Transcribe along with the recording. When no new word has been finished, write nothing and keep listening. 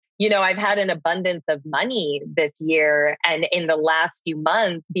I've had an abundance of money this year. And in the last few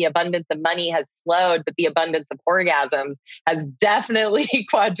months, the abundance of money has slowed, but the abundance of orgasms has definitely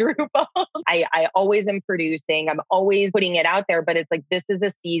quadrupled. I always am producing. I'm always putting it out there, but it's like, this is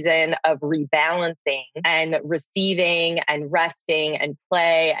a season of rebalancing and receiving and resting and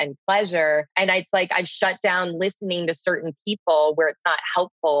play and pleasure. And it's like, I've shut down listening to certain people where it's not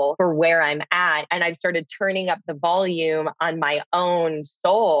helpful for where I'm at. And I've started turning up the volume on my own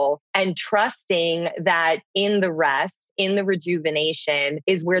soul and trusting that in the rest, in the rejuvenation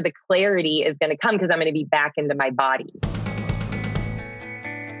is where the clarity is going to come, because I'm going to be back into my body.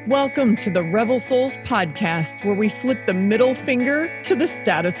 Welcome to the Rebel Souls podcast, where we flip the middle finger to the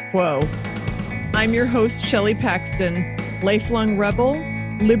status quo. I'm your host, Shelly Paxton, lifelong rebel,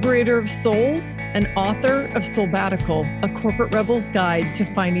 liberator of souls, and author of Soulbatical, a corporate rebel's guide to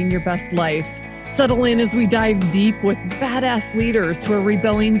finding your best life. Settle in as we dive deep with badass leaders who are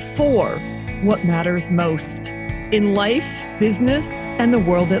rebelling for what matters most in life, business, and the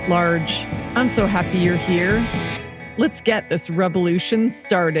world at large. I'm so happy you're here. Let's get this revolution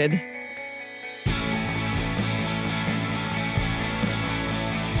started.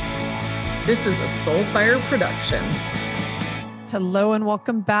 This is a Soulfire production. Hello and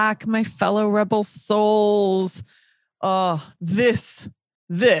welcome back, my fellow rebel souls. This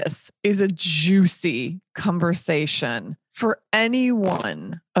is a juicy conversation for any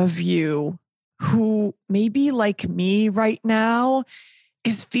one of you who maybe like me right now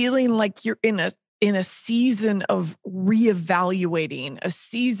is feeling like you're in a season of reevaluating, a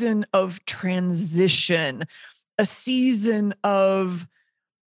season of transition, a season of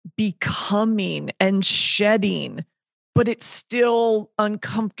becoming and shedding, but it's still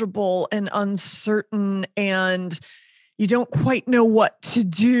uncomfortable and uncertain, and you don't quite know what to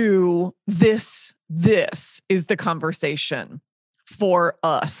do. This is the conversation for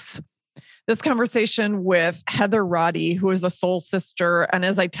us. This conversation with Heather Roddy, who is a soul sister. And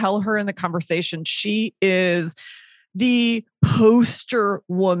as I tell her in the conversation, she is the poster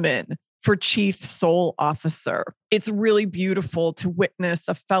woman for Chief Soul Officer. It's really beautiful to witness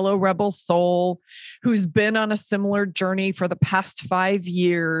a fellow rebel soul who's been on a similar journey for the past 5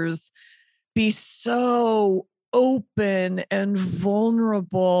 years be so open and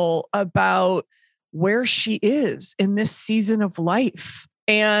vulnerable about where she is in this season of life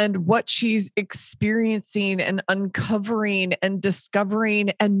and what she's experiencing and uncovering and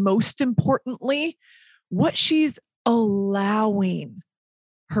discovering, and most importantly, what she's allowing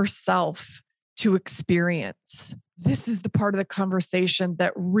herself to experience. This is the part of the conversation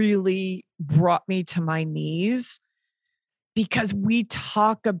that really brought me to my knees, because we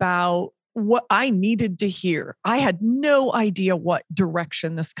talk about what I needed to hear. I had no idea what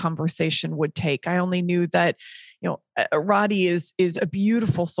direction this conversation would take. I only knew that, Roddy is a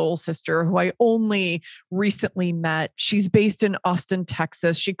beautiful soul sister who I only recently met. She's based in Austin,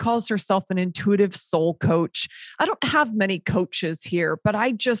 Texas. She calls herself an intuitive soul coach. I don't have many coaches here, but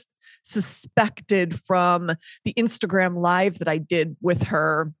I just suspected from the Instagram live that I did with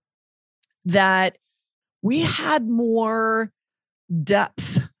her that we had more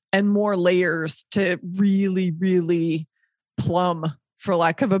depth and more layers to really, really plumb, for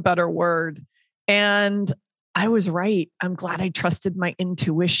lack of a better word. And I was right. I'm glad I trusted my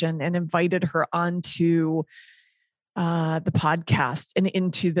intuition and invited her onto the podcast and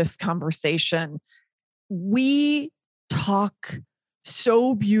into this conversation. We talk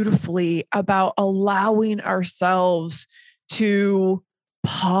so beautifully about allowing ourselves to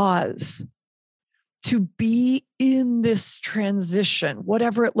pause, to be in this transition,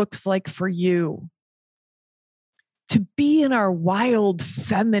 whatever it looks like for you, to be in our wild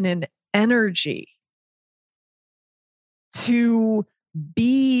feminine energy, to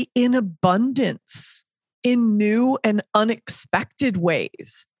be in abundance in new and unexpected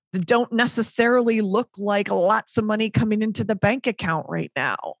ways that don't necessarily look like lots of money coming into the bank account right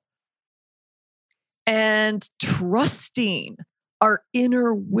now, and trusting our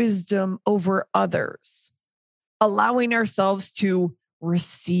inner wisdom over others, allowing ourselves to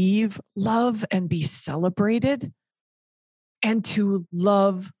receive love and be celebrated, and to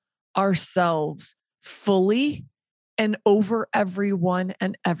love ourselves fully and over everyone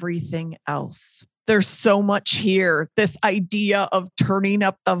and everything else. There's so much here. This idea of turning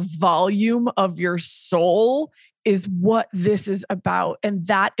up the volume of your soul is what this is about. And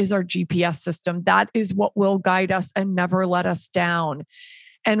that is our GPS system. That is what will guide us and never let us down.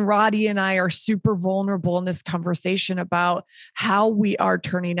 And Roddy and I are super vulnerable in this conversation about how we are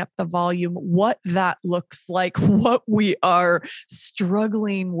turning up the volume, what that looks like, what we are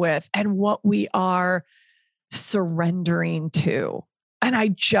struggling with, and what we are surrendering to. And I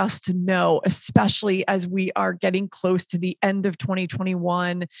just know, especially as we are getting close to the end of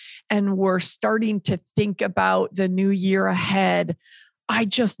 2021 and we're starting to think about the new year ahead, I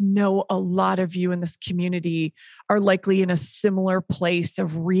just know a lot of you in this community are likely in a similar place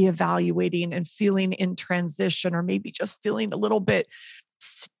of reevaluating and feeling in transition, or maybe just feeling a little bit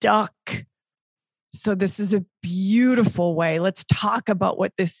stuck. So this is a beautiful way. Let's talk about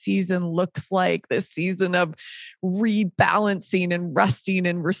what this season looks like, this season of rebalancing and resting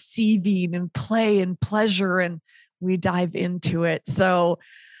and receiving and play and pleasure. And we dive into it. So,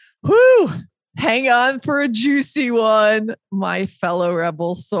 hang on for a juicy one, my fellow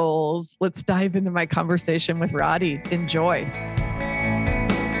rebel souls. Let's dive into my conversation with Roddy. Enjoy.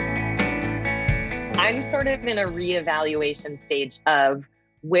 I'm sort of in a reevaluation stage of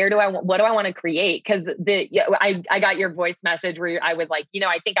what do I want to create? Because I got your voice message where I was like,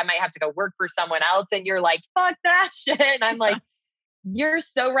 I think I might have to go work for someone else. And you're like, fuck that shit. And I'm like, you're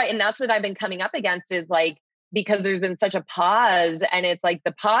so right. And that's what I've been coming up against is like, because there's been such a pause, and it's like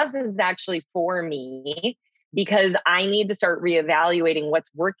the pause is actually for me because I need to start reevaluating what's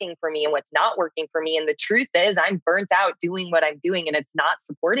working for me and what's not working for me. And the truth is I'm burnt out doing what I'm doing and it's not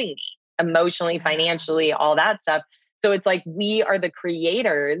supporting me emotionally, financially, all that stuff. So it's like, we are the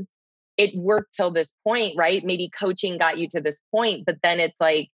creators. It worked till this point, right? Maybe coaching got you to this point, but then it's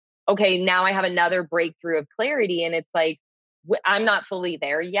like, okay, now I have another breakthrough of clarity. And it's like, I'm not fully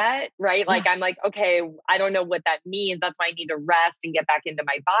there yet, right? Like, I'm like, okay, I don't know what that means. That's why I need to rest and get back into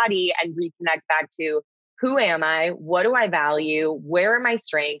my body and reconnect back to who am I? What do I value? Where are my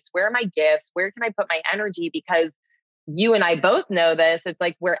strengths? Where are my gifts? Where can I put my energy? Because you and I both know this. It's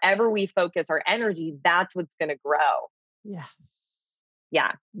like wherever we focus our energy, that's what's going to grow. Yes.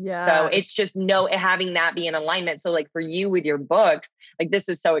 Yeah. Yeah. So it's just having that be in alignment. So like for you with your books, like this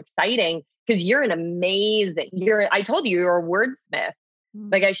is so exciting because you're I told you you're a wordsmith.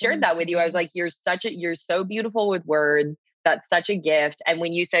 Like I shared that with you. I was like, you're so beautiful with words. That's such a gift. And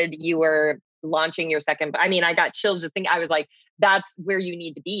when you said you were launching your second, I got chills just thinking, I was like, that's where you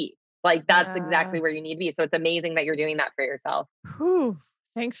need to be. Like, that's exactly where you need to be. So it's amazing that you're doing that for yourself. Whew.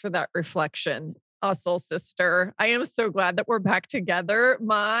 Thanks for that reflection. Soul sister. I am so glad that we're back together.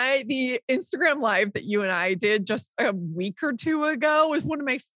 The Instagram live that you and I did just a week or two ago was one of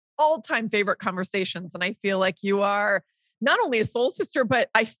my all-time favorite conversations. And I feel like you are not only a soul sister, but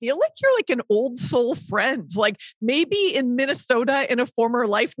I feel like you're like an old soul friend. Like maybe in Minnesota in a former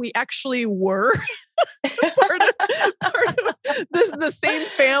life, we actually were part of the same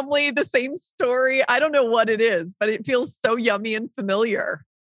family, the same story. I don't know what it is, but it feels so yummy and familiar.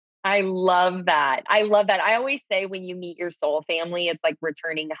 I love that. I always say when you meet your soul family, it's like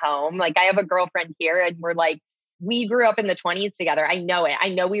returning home. Like I have a girlfriend here and we're like, we grew up in the 20s together. I know it. I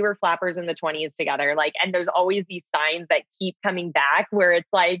know we were flappers in the 20s together. Like, and there's always these signs that keep coming back where it's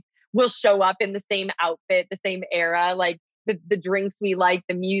like, we'll show up in the same outfit, the same era, like the drinks we like,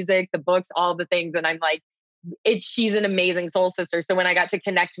 the music, the books, all the things. And I'm like, she's an amazing soul sister. So when I got to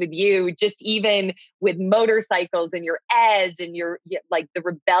connect with you, just even with motorcycles and your edge and your like the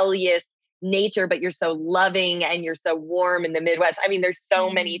rebellious nature, but you're so loving and you're so warm in the Midwest. There's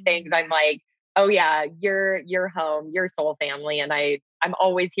so many things. I'm like, oh yeah, you're home, you're soul family. And I'm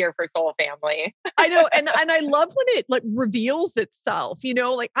always here for soul family. I know. And I love when it like reveals itself,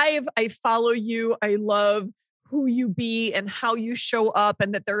 like I follow you. I love who you be and how you show up,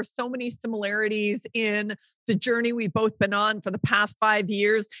 and that there are so many similarities in the journey we've both been on for the past 5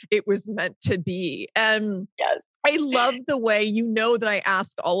 years. It was meant to be. And yes. I love the way, that I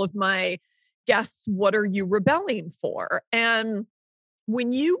asked all of my guests, what are you rebelling for? And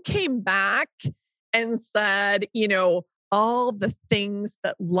when you came back and said, all the things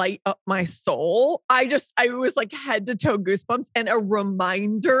that light up my soul, I was like head to toe goosebumps and a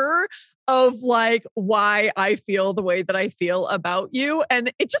reminder of like why I feel the way that I feel about you.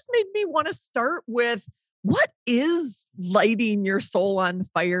 And it just made me want to start with, what is lighting your soul on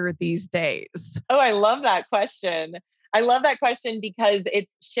fire these days? Oh, I love that question. I love that question because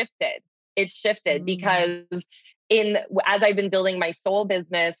it's shifted. It's shifted because as I've been building my soul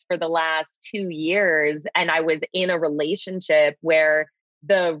business for the last 2 years, and I was in a relationship where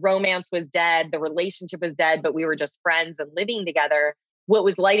the romance was dead, the relationship was dead, but we were just friends and living together. What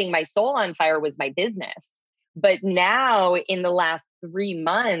was lighting my soul on fire was my business. But now in the last 3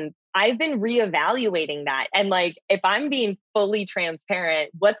 months, I've been reevaluating that. And like, if I'm being fully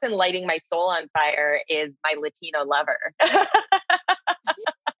transparent, what's been lighting my soul on fire is my Latino lover.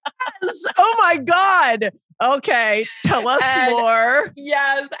 Yes. Oh my God. Okay. Tell us more.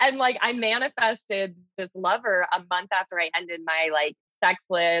 Yes. And like, I manifested this lover a month after I ended my like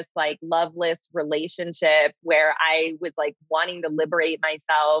sexless, like loveless relationship where I was like wanting to liberate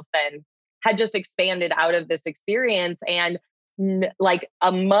myself and had just expanded out of this experience. And like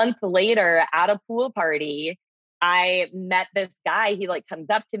a month later at a pool party, I met this guy. He like comes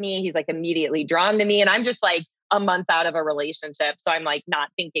up to me. He's like immediately drawn to me. And I'm just like a month out of a relationship. So I'm like not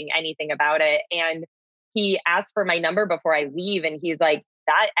thinking anything about it. And he asked for my number before I leave. And he's like,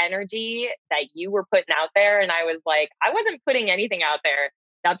 that energy that you were putting out there. And I was like, I wasn't putting anything out there.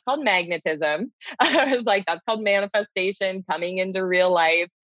 That's called magnetism. I was like, that's called manifestation coming into real life.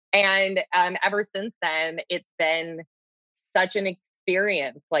 And ever since then, it's been such an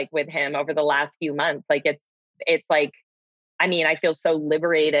experience like with him over the last few months. Like it's like, I mean, I feel so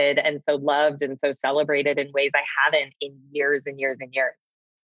liberated and so loved and so celebrated in ways I haven't in years and years and years.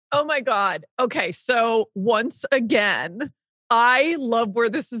 Oh my God. Okay. So once again, I love where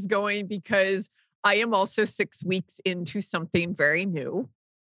this is going because I am also 6 weeks into something very new.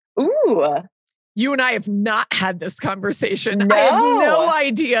 Ooh. You and I have not had this conversation. No. I have no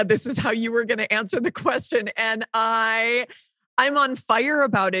idea this is how you were going to answer the question. And I'm on fire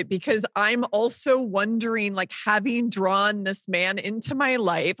about it because I'm also wondering, like, having drawn this man into my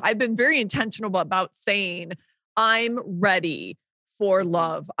life, I've been very intentional about saying, I'm ready for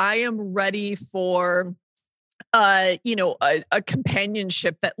love. I am ready for a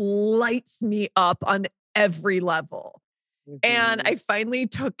companionship that lights me up on every level. And I finally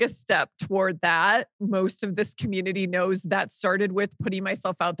took a step toward that. Most of this community knows that started with putting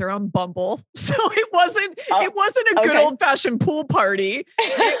myself out there on Bumble. So it wasn't a good old fashioned pool party.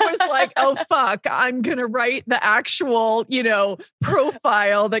 It was like, oh fuck, I'm going to write the actual,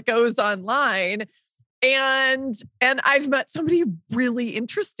 profile that goes online. And I've met somebody really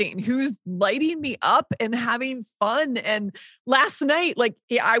interesting who's lighting me up and having fun. And last night, like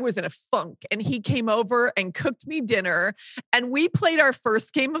I was in a funk and he came over and cooked me dinner and we played our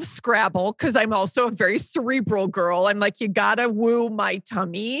first game of Scrabble because I'm also a very cerebral girl. I'm like, you gotta woo my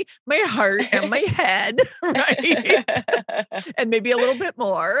tummy, my heart, and my head, right? And maybe a little bit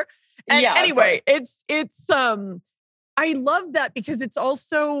more. And anyway, it's I love that because it's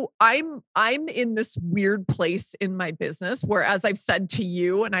also, I'm in this weird place in my business where, as I've said to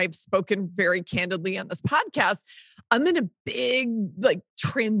you, and I've spoken very candidly on this podcast, I'm in a big like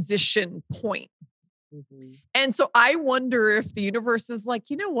transition point. Mm-hmm. And so I wonder if the universe is like,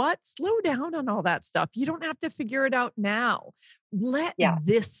 you know what? Slow down on all that stuff. You don't have to figure it out now. Let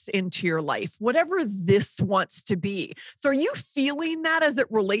this into your life, whatever this wants to be. So are you feeling that as it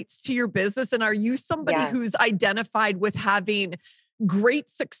relates to your business? And are you somebody who's identified with having great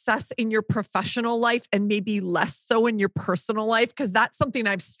success in your professional life and maybe less so in your personal life? Because that's something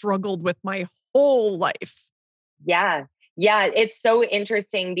I've struggled with my whole life. Yeah. Yeah. It's so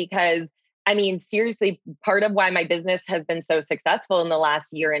interesting because I mean, seriously, part of why my business has been so successful in the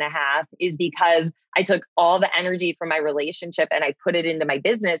last year and a half is because I took all the energy from my relationship and I put it into my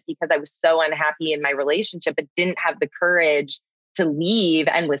business because I was so unhappy in my relationship, but didn't have the courage to leave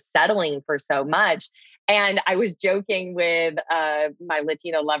and was settling for so much. And I was joking with my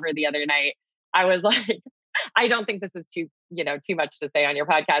Latino lover the other night. I was like, I don't think this is too much to say on your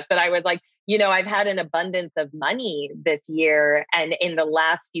podcast, but I was like, I've had an abundance of money this year. And in the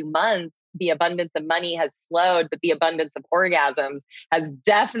last few months, the abundance of money has slowed, but the abundance of orgasms has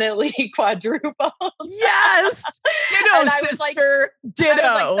definitely quadrupled. Yes. Ditto, sister.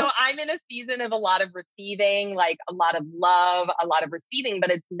 Ditto. So I'm in a season of a lot of receiving, like a lot of love, a lot of receiving,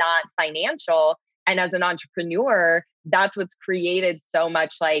 but it's not financial. And as an entrepreneur, that's what's created so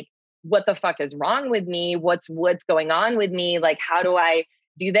much like, what the fuck is wrong with me? What's going on with me? Like, how do I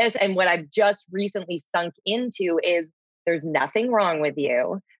do this? And what I've just recently sunk into is there's nothing wrong with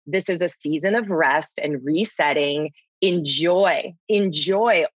you. This is a season of rest and resetting. Enjoy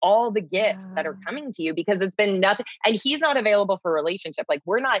all the gifts that are coming to you because it's been nothing. And he's not available for a relationship. Like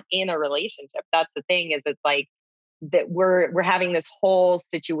we're not in a relationship. That's the thing is it's like that we're having this whole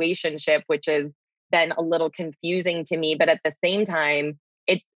situationship, which has been a little confusing to me. But at the same time,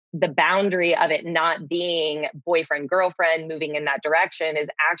 it's the boundary of it not being boyfriend, girlfriend, moving in that direction is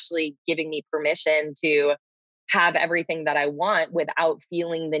actually giving me permission to have everything that I want without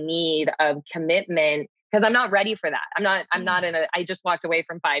feeling the need of commitment because I'm not ready for that. I just walked away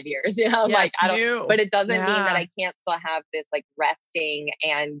from 5 years, like I don't, new. But it doesn't mean that I can't still have this like resting.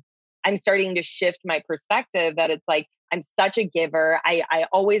 And I'm starting to shift my perspective that it's like, I'm such a giver. I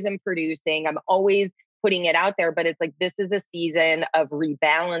always am producing. I'm always putting it out there, but it's like, this is a season of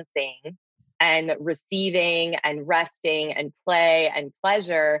rebalancing and receiving and resting and play and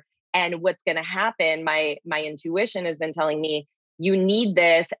pleasure. And what's going to happen, my intuition has been telling me, you need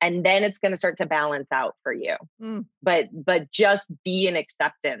this, and then it's going to start to balance out for you. But just be in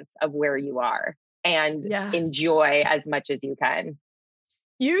acceptance of where you are and enjoy as much as you can.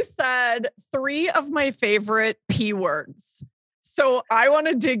 You said 3 of my favorite P words. So I want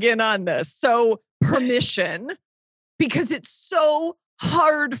to dig in on this. So permission, because it's so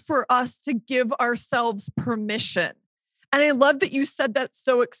hard for us to give ourselves permission. And I love that you said that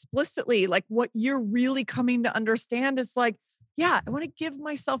so explicitly. Like, what you're really coming to understand is like, yeah, I want to give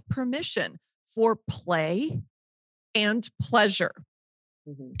myself permission for play and pleasure.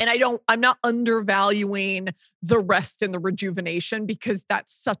 And I'm not undervaluing the rest and the rejuvenation, because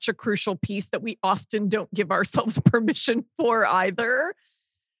that's such a crucial piece that we often don't give ourselves permission for either.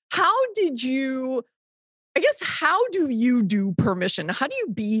 How do you do permission? How do you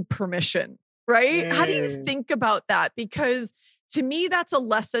be permission, right? How do you think about that? Because to me, that's a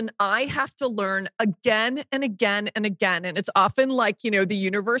lesson I have to learn again and again and again. And it's often like, the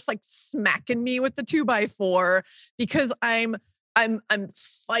universe like smacking me with the 2x4, because I'm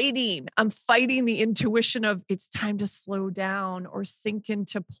fighting the intuition of it's time to slow down or sink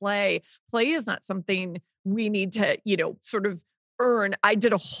into play. Play is not something we need to, sort of earn. I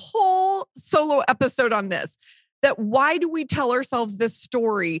did a whole solo episode on this, that why do we tell ourselves this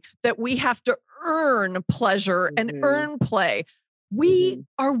story that we have to earn pleasure and earn play? We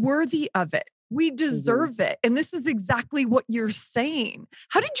are worthy of it. We deserve it. And this is exactly what you're saying.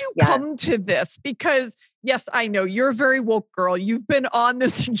 How did you come to this? Because yes, I know you're a very woke girl. You've been on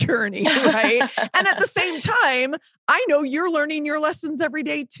this journey, right? And at the same time, I know you're learning your lessons every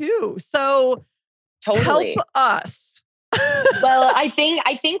day too. So help us. Well, I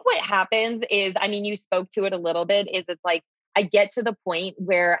think what happens is, you spoke to it a little bit, is it's like, I get to the point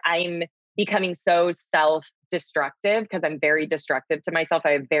where I'm becoming so self-destructive, because I'm very destructive to myself.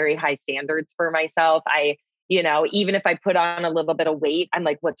 I have very high standards for myself. Even if I put on a little bit of weight, I'm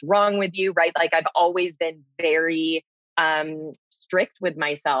like, what's wrong with you? Right. Like, I've always been very strict with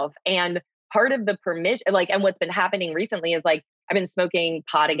myself. And part of the permission, and what's been happening recently is like, I've been smoking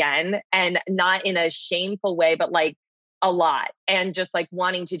pot again, and not in a shameful way, but like a lot, and just like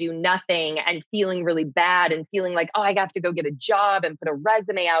wanting to do nothing and feeling really bad and feeling like, oh, I have to go get a job and put a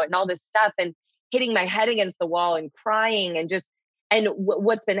resume out and all this stuff, and hitting my head against the wall and crying and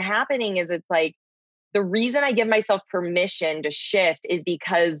what's been happening is, it's like, the reason I give myself permission to shift is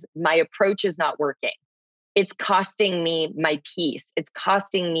because my approach is not working. It's costing me my peace. It's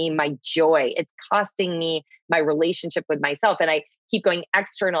costing me my joy. It's costing me my relationship with myself. And I keep going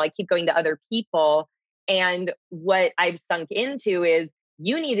external. I keep going to other people. And what I've sunk into is,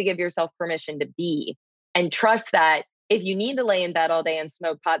 you need to give yourself permission to be, and trust that if you need to lay in bed all day and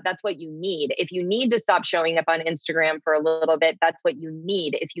smoke pot, that's what you need. If you need to stop showing up on Instagram for a little bit, that's what you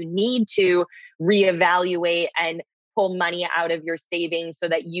need. If you need to reevaluate and pull money out of your savings so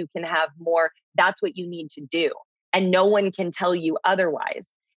that you can have more, that's what you need to do. And no one can tell you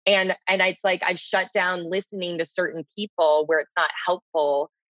otherwise. And it's like, I've shut down listening to certain people where it's not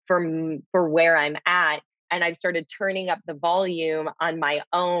helpful for where I'm at. And I've started turning up the volume on my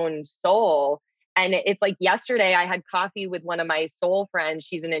own soul. And it's like, yesterday I had coffee with one of my soul friends.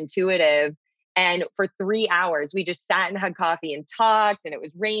 She's an intuitive. And for 3 hours, we just sat and had coffee and talked, and it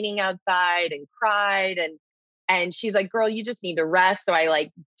was raining outside, and cried. And she's like, girl, you just need to rest. So I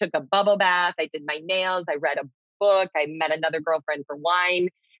like took a bubble bath. I did my nails. I read a book. I met another girlfriend for wine.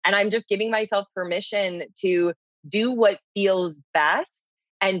 And I'm just giving myself permission to do what feels best,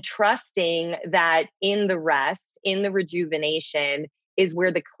 and trusting that in the rest, in the rejuvenation, is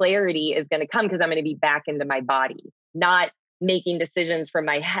where the clarity is going to come, because I'm going to be back into my body, not making decisions from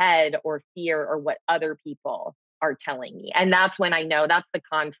my head or fear or what other people are telling me. And that's when I know, that's the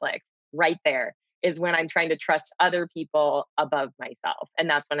conflict right there, is when I'm trying to trust other people above myself. And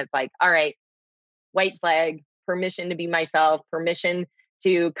that's when it's like, all right, white flag, permission to be myself, permission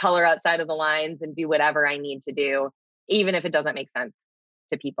to color outside of the lines and do whatever I need to do, even if it doesn't make sense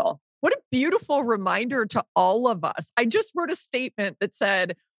to people. What a beautiful reminder to all of us. I just wrote a statement that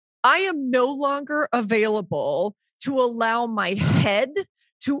said, I am no longer available to allow my head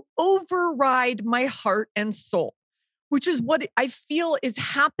to override my heart and soul, which is what I feel is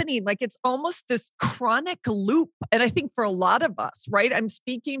happening. Like, it's almost this chronic loop. And I think for a lot of us, right? I'm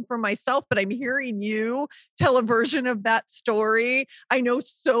speaking for myself, but I'm hearing you tell a version of that story. I know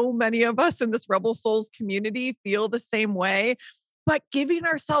so many of us in this Rebel Souls community feel the same way. But giving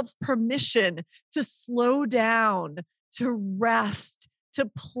ourselves permission to slow down, to rest, to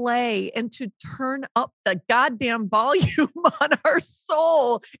play, and to turn up the goddamn volume on our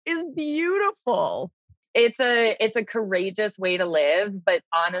soul is beautiful. It's a courageous way to live. But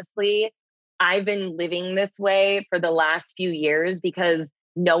honestly, I've been living this way for the last few years because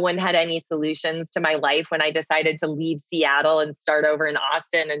no one had any solutions to my life when I decided to leave Seattle and start over in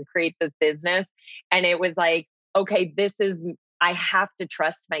Austin and create this business. And it was like, okay, I have to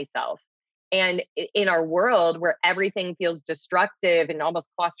trust myself. And in our world where everything feels destructive and almost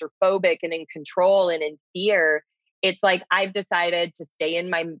claustrophobic and in control and in fear, it's like I've decided to stay in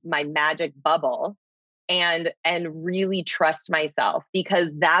my magic bubble and really trust myself, because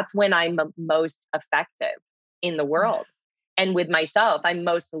that's when I'm most effective in the world. And with myself, I'm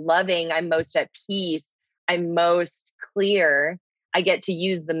most loving, I'm most at peace, I'm most clear. I get to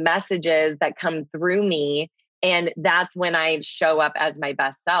use the messages that come through me. And that's when I show up as my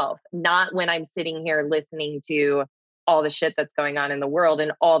best self, not when I'm sitting here listening to all the shit that's going on in the world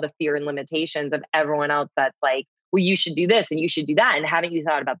and all the fear and limitations of everyone else that's like, well, you should do this and you should do that. And haven't you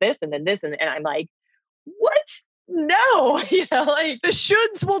thought about this and then this? And I'm like, what? No, like the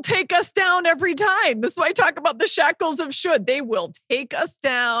shoulds will take us down every time. This is why I talk about the shackles of should. They will take us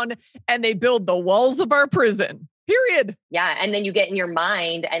down and they build the walls of our prison, period. Yeah. And then you get in your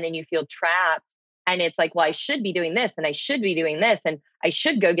mind and then you feel trapped. And it's like, well, I should be doing this and I should be doing this and I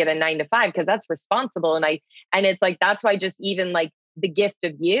should go get a 9 to 5 because that's responsible. And it's like, that's why just even like the gift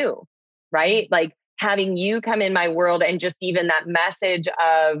of you, right? Like having you come in my world and just even that message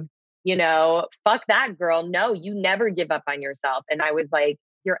of, fuck that girl. No, you never give up on yourself. And I was like,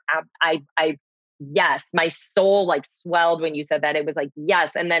 yes, my soul like swelled when you said that. It was like, yes.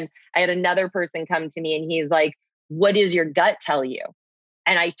 And then I had another person come to me and he's like, what does your gut tell you?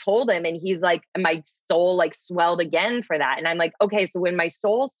 And I told him, and he's like, my soul like swelled again for that. And I'm like, okay, so when my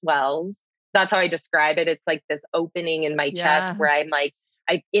soul swells, that's how I describe it. It's like this opening in my chest where I'm like,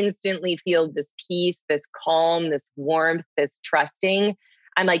 I instantly feel this peace, this calm, this warmth, this trusting.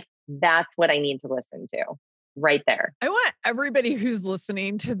 I'm like, that's what I need to listen to right there. I want everybody who's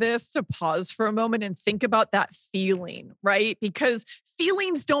listening to this to pause for a moment and think about that feeling, right? Because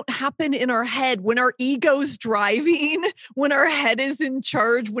feelings don't happen in our head when our ego's driving, when our head is in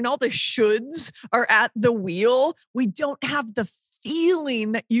charge, when all the shoulds are at the wheel. We don't have the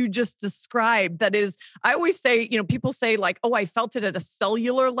feeling that you just described. That is, I always say, people say like, oh, I felt it at a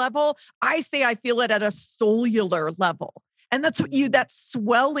cellular level. I say I feel it at a cellular level. And that's that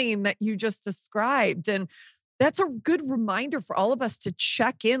swelling that you just described. And that's a good reminder for all of us to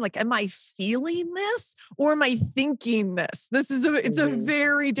check in. Like, am I feeling this or am I thinking this? It's a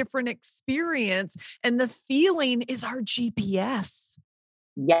very different experience. And the feeling is our GPS.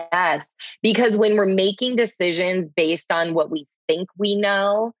 Yes. Because when we're making decisions based on what we think we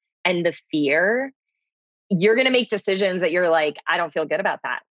know and the fear, you're going to make decisions that you're like, I don't feel good about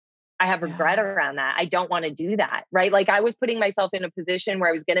that. I have regret around that. I don't want to do that. Right. Like I was putting myself in a position where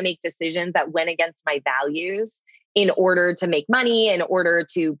I was going to make decisions that went against my values in order to make money, in order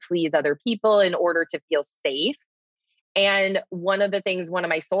to please other people, in order to feel safe. And one of the things one of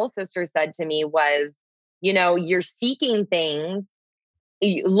my soul sisters said to me was, you're seeking things.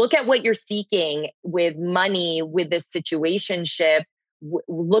 Look at what you're seeking with money, with this situationship.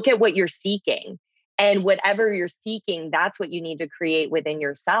 Look at what you're seeking. And whatever you're seeking, that's what you need to create within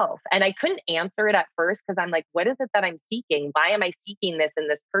yourself. And I couldn't answer it at first because I'm like, what is it that I'm seeking? Why am I seeking this in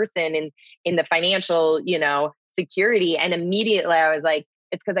this person and in the financial, security? And immediately I was like,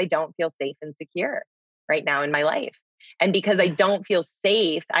 it's because I don't feel safe and secure right now in my life. And because I don't feel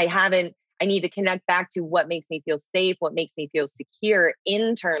safe, I need to connect back to what makes me feel safe, what makes me feel secure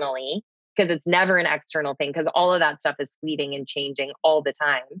internally, because it's never an external thing, because all of that stuff is fleeting and changing all the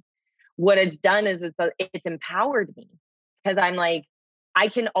time. What it's done is it's empowered me, because I'm like, I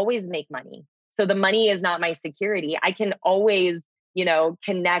can always make money. So the money is not my security. I can always,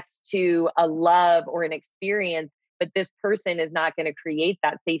 connect to a love or an experience, but this person is not going to create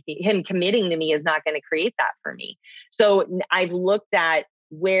that safety. Him committing to me is not going to create that for me. So I've looked at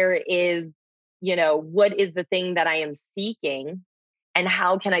what is the thing that I am seeking and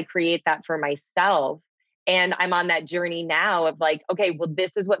how can I create that for myself? And I'm on that journey now of like, okay, well,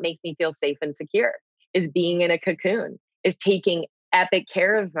 this is what makes me feel safe and secure, is being in a cocoon, is taking epic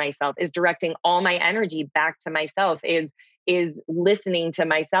care of myself, is directing all my energy back to myself, is listening to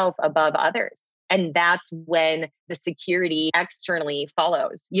myself above others. And that's when the security externally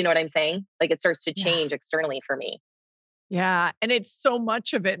follows. You know what I'm saying? Like it starts to change externally for me. Yeah. And it's so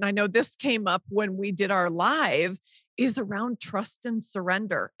much of it. And I know this came up when we did our live, is around trust and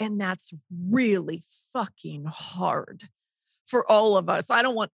surrender. And that's really fucking hard for all of us. I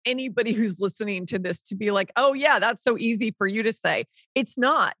don't want anybody who's listening to this to be like, oh yeah, that's so easy for you to say. It's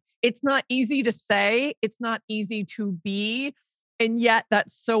not. It's not easy to say. It's not easy to be. And yet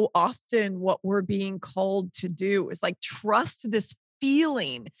that's so often what we're being called to do, is like trust this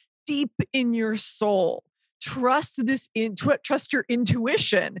feeling, deep in your soul. Trust trust your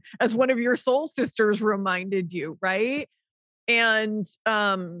intuition, as one of your soul sisters reminded you, right? And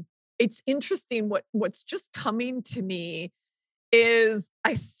it's interesting what's just coming to me is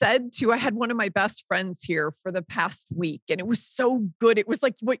I had one of my best friends here for the past week, and it was so good. It was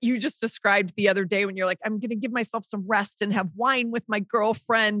like what you just described the other day when you're like, I'm going to give myself some rest and have wine with my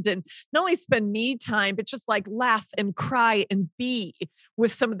girlfriend and not only spend me time, but just like laugh and cry and be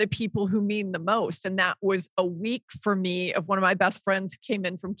with some of the people who mean the most. And that was a week for me of one of my best friends who came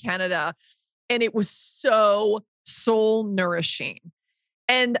in from Canada. And it was so soul nourishing.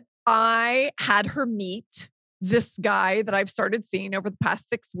 And I had her meet this guy that I've started seeing over the past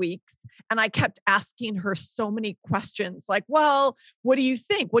 6 weeks. And I kept asking her so many questions like, well, what do you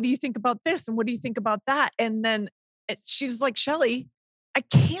think? What do you think about this? And what do you think about that? And then she's like, Shelly, I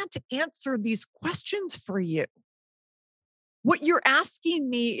can't answer these questions for you. What you're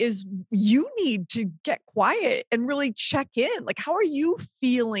asking me is you need to get quiet and really check in. Like, how are you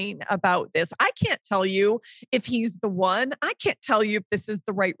feeling about this? I can't tell you if he's the one. I can't tell you if this is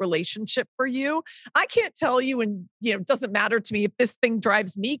the right relationship for you. I can't tell you, and it doesn't matter to me if this thing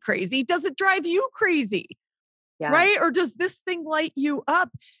drives me crazy. Does it drive you crazy? Yeah. Right? Or does this thing light you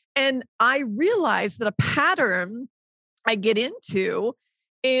up? And I realized that a pattern I get into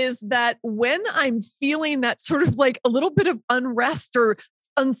is that when I'm feeling that sort of like a little bit of unrest or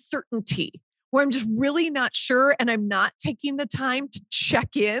uncertainty, where I'm just really not sure and I'm not taking the time to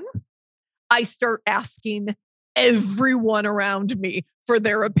check in, I start asking everyone around me for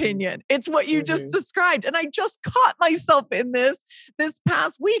their opinion. It's what you just described. And I just caught myself in this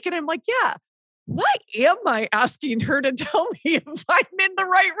past week. And I'm like, yeah, why am I asking her to tell me if I'm in the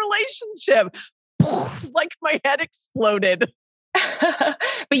right relationship? Like my head exploded.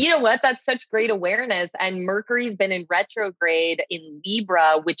 But you know what? That's such great awareness. And Mercury's been in retrograde in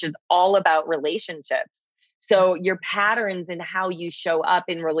Libra, which is all about relationships. So your patterns and how you show up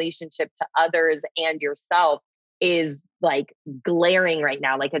in relationship to others and yourself is like glaring right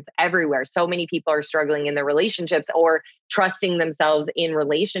now. Like it's everywhere. So many people are struggling in their relationships or trusting themselves in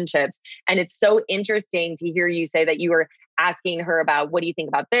relationships. And it's so interesting to hear you say that you were asking her about, what do you think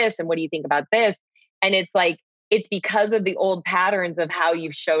about this? And what do you think about this? And it's like, it's because of the old patterns of how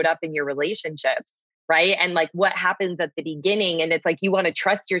you've showed up in your relationships, right? And like what happens at the beginning. And it's like, you want to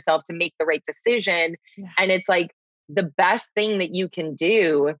trust yourself to make the right decision. Yeah. And it's like, the best thing that you can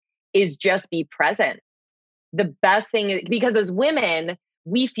do is just be present. The best thing is, because as women,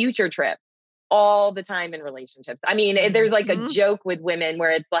 we future trip all the time in relationships. I mean, there's like a joke with women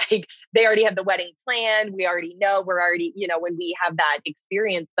where it's like, they already have the wedding planned. We already know, we're already, when we have that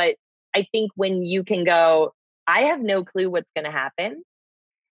experience. But I think when you can go, I have no clue what's going to happen,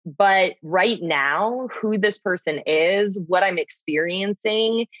 but right now, who this person is, what I'm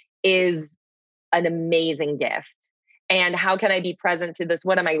experiencing is an amazing gift. And how can I be present to this?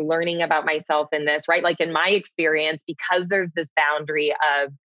 What am I learning about myself in this, right? Like in my experience, because there's this boundary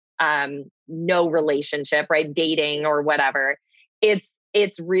of no relationship, right? Dating or whatever.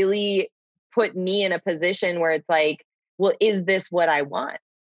 It's really put me in a position where it's like, well, is this what I want?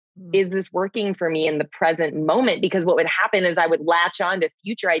 Is this working for me in the present moment? Because what would happen is I would latch on to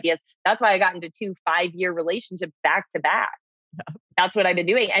future ideas. That's why I got into 2 5-year relationships back to back. Yeah. That's what I've been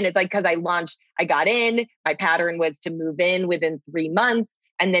doing. And it's like, because I got in, my pattern was to move in within 3 months.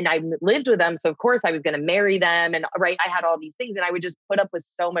 And then I lived with them. So of course I was going to marry them. And right, I had all these things and I would just put up with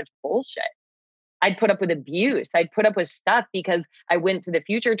so much bullshit. I'd put up with abuse. I'd put up with stuff because I went to the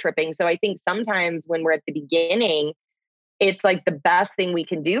future tripping. So I think sometimes when we're at the beginning, it's like the best thing we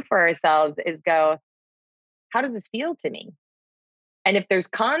can do for ourselves is go, how does this feel to me? And if there's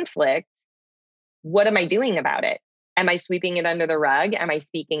conflict, what am I doing about it? Am I sweeping it under the rug? Am I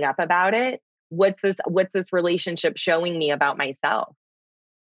speaking up about it? What's this relationship showing me about myself?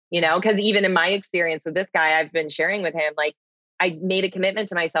 Because even in my experience with this guy, I've been sharing with him, like I made a commitment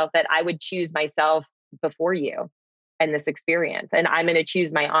to myself that I would choose myself before you and this experience. And I'm going to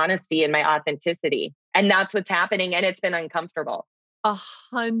choose my honesty and my authenticity. And that's what's happening. And it's been uncomfortable.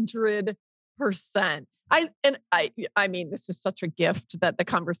 100%. I mean, this is such a gift that the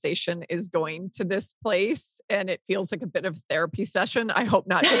conversation is going to this place, and it feels like a bit of therapy session. I hope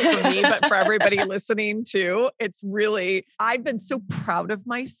not just for me, but for everybody listening too. It's really, I've been so proud of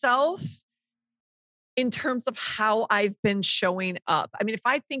myself in terms of how I've been showing up. I mean, if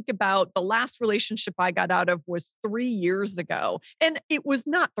I think about the last relationship I got out of was 3 years ago, and it was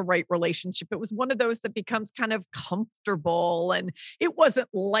not the right relationship. It was one of those that becomes kind of comfortable and it wasn't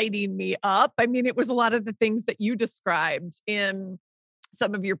lighting me up. I mean, it was a lot of the things that you described. And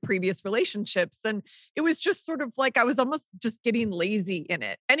some of your previous relationships. And it was just sort of like, I was almost just getting lazy in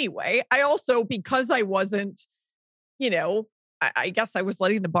it. Anyway, I also, because I wasn't, I guess I was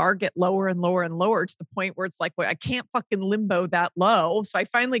letting the bar get lower and lower and lower to the point where it's like, well, I can't fucking limbo that low. So I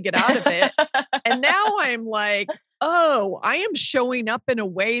finally get out of it. And now I'm like, oh, I am showing up in a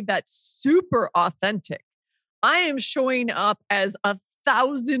way that's super authentic. I am showing up as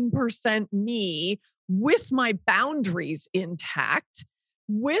 1,000% me with my boundaries intact,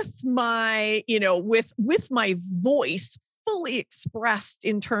 with my, with my voice fully expressed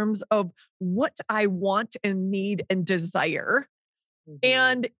in terms of what I want and need and desire. Mm-hmm.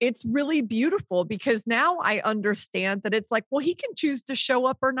 And it's really beautiful because now I understand that it's like, well, he can choose to show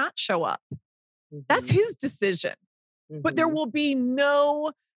up or not show up. Mm-hmm. That's his decision. Mm-hmm. But there will be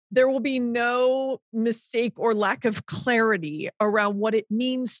no mistake or lack of clarity around what it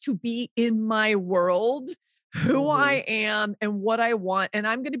means to be in my world, who I am and what I want. And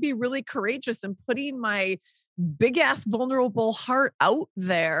I'm going to be really courageous in putting my big ass vulnerable heart out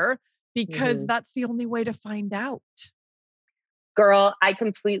there because that's the only way to find out. Girl, I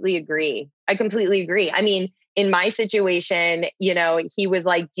completely agree. I mean, in my situation, he was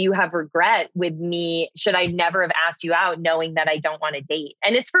like, do you have regret with me? Should I never have asked you out knowing that I don't want to date?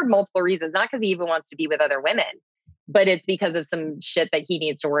 And it's for multiple reasons, not because he even wants to be with other women, but it's because of some shit that he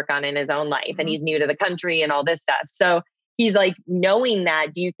needs to work on in his own life. Mm-hmm. And he's new to the country and all this stuff. So he's like, knowing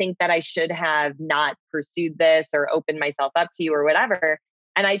that, do you think that I should have not pursued this or opened myself up to you or whatever?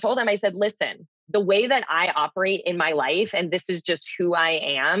 And I told him, I said, listen, the way that I operate in my life, and this is just who I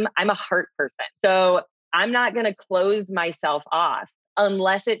am, I'm a heart person. So I'm not going to close myself off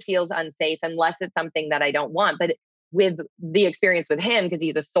unless it feels unsafe, unless it's something that I don't want. But with the experience with him, because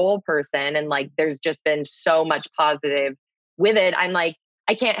he's a soul person and like, there's just been so much positive with it. I'm like,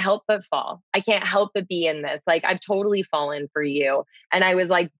 I can't help but fall. I can't help but be in this. Like, I've totally fallen for you. And I was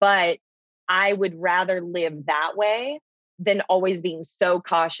like, but I would rather live that way than always being so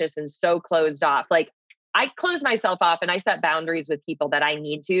cautious and so closed off. Like, I close myself off and I set boundaries with people that I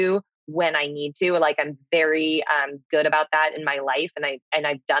need to when I need to. Like, I'm very good about that in my life. And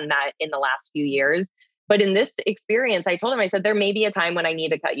I've done that in the last few years. But in this experience, I told him, I said, there may be a time when I need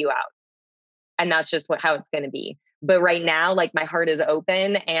to cut you out. And that's just how it's going to be. But right now, like, my heart is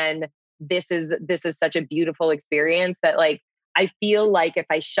open. And this is such a beautiful experience that, like, I feel like if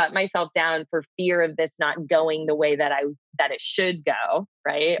I shut myself down for fear of this not going the way that it should go,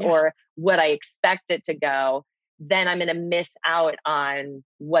 right? Yeah. Or what I expect it to go, then I'm going to miss out on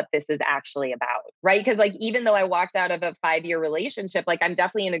what this is actually about, right? Because like, even though I walked out of a 5-year relationship, like, I'm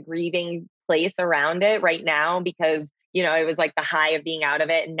definitely in a grieving place around it right now because, it was like the high of being out of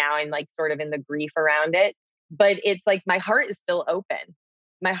it. And now I'm like sort of in the grief around it. But it's like, my heart is still open.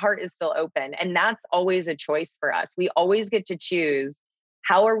 My heart is still open. And that's always a choice for us. We always get to choose,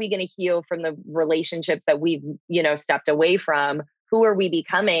 how are we going to heal from the relationships that we've, stepped away from? Who are we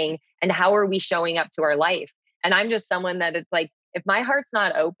becoming? And how are we showing up to our life? And I'm just someone that it's like, if my heart's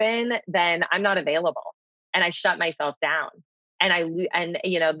not open, then I'm not available and I shut myself down. And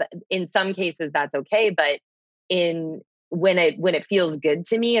in some cases that's okay. But when it feels good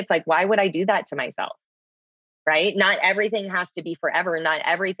to me, it's like, why would I do that to myself? Right? Not everything has to be forever. Not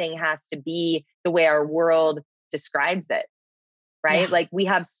everything has to be the way our world describes it. Right? Yeah. Like, we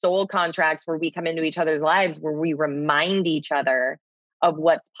have soul contracts where we come into each other's lives, where we remind each other of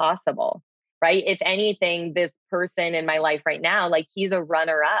what's possible. Right? If anything, this person in my life right now, like, he's a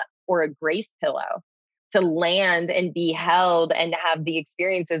runner-up or a grace pillow to land and be held and have the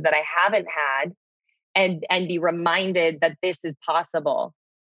experiences that I haven't had and be reminded that this is possible.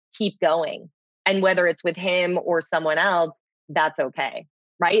 Keep going. And whether it's with him or someone else, that's okay.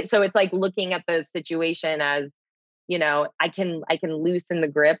 Right? So it's like looking at the situation as, I can loosen the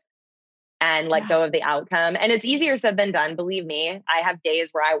grip and let go of the outcome. And it's easier said than done. Believe me, I have days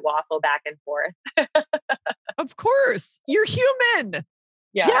where I waffle back and forth. Of course, you're human.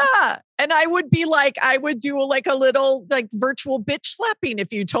 Yeah. And I would do like a little like virtual bitch slapping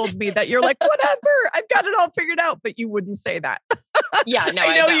if you told me that. You're like, whatever, I've got it all figured out, but you wouldn't say that. Yeah, no,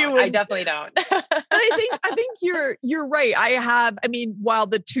 I know you would. I definitely don't. But I think you're right. While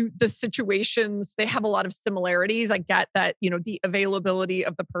the situations, they have a lot of similarities. I get that, the availability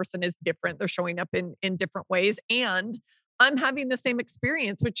of the person is different. They're showing up in different ways. And I'm having the same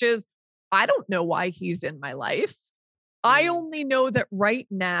experience, which is, I don't know why he's in my life. I only know that right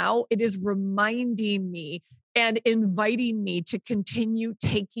now it is reminding me and inviting me to continue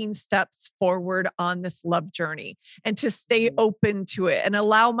taking steps forward on this love journey and to stay open to it and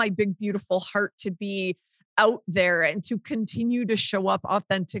allow my big, beautiful heart to be out there and to continue to show up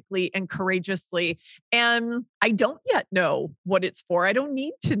authentically and courageously. And I don't yet know what it's for. I don't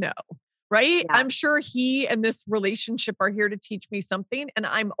need to know. Right? Yeah. I'm sure he and this relationship are here to teach me something. And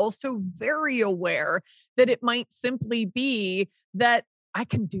I'm also very aware that it might simply be that I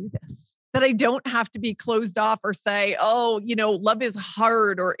can do this, that I don't have to be closed off or say, oh, love is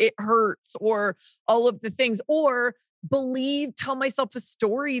hard or it hurts or all of the things, or tell myself a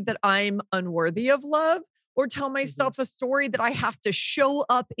story that I'm unworthy of love, or tell myself a story that I have to show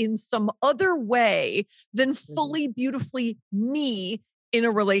up in some other way than fully, beautifully me in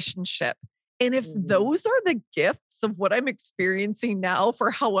a relationship. And if those are the gifts of what I'm experiencing now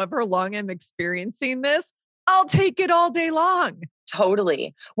for however long I'm experiencing this, I'll take it all day long.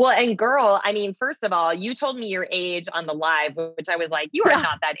 Totally. Well, and girl, I mean, first of all, you told me your age on the live, which I was like, you are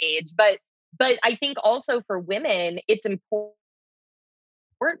not that age. But I think also for women, it's important.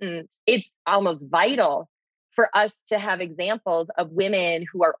 It's almost vital for us to have examples of women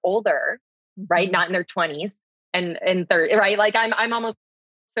who are older, right? Not in their 20s and 30, right? Like I'm almost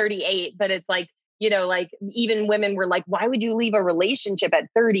 38, but it's like, like even women were like, why would you leave a relationship at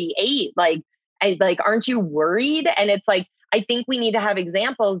 38? Aren't you worried? And it's like, I think we need to have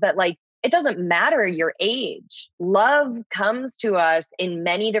examples that like, it doesn't matter your age. Love comes to us in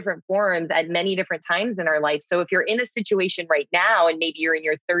many different forms at many different times in our life. So if you're in a situation right now and maybe you're in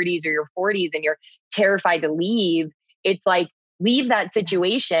your 30s or your 40s and you're terrified to leave, it's like, leave that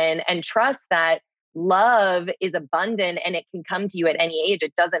situation and trust that love is abundant and it can come to you at any age.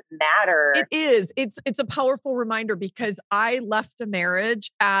 It doesn't matter. It is. It's a powerful reminder because I left a marriage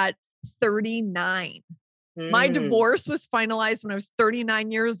at 39. My divorce was finalized when I was 39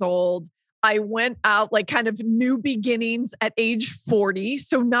 years old. I went out like kind of new beginnings at age 40.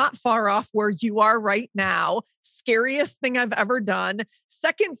 So not far off where you are right now. Scariest thing I've ever done.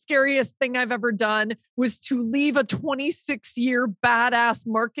 Second scariest thing I've ever done was to leave a 26-year badass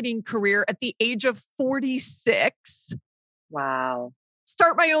marketing career at the age of 46. Wow.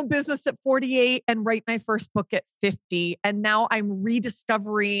 Start my own business at 48 and write my first book at 50. And now I'm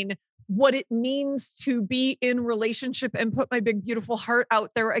rediscovering what it means to be in relationship and put my big, beautiful heart out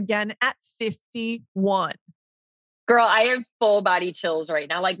there again at 51. Girl, I have full body chills right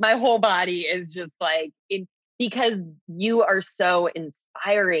now. Like my whole body is just like, because you are so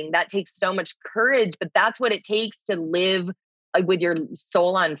inspiring. That takes so much courage, but that's what it takes to live with your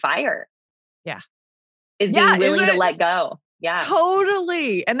soul on fire. Yeah. Is being willing to let go. Yeah.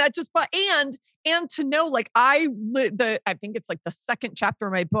 Totally. And that just, and to know, like I think it's like the second chapter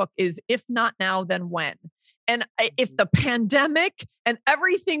of my book is if not now, then when? And if the pandemic and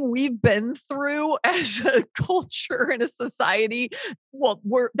everything we've been through as a culture and a society,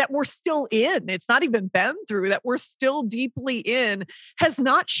 we're still in, it's not even been through, that we're still deeply in, has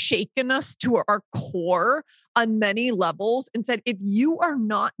not shaken us to our core on many levels and said, if you are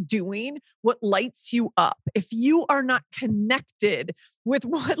not doing what lights you up, if you are not connected with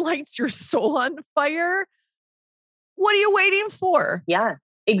what lights your soul on fire, what are you waiting for? Yeah.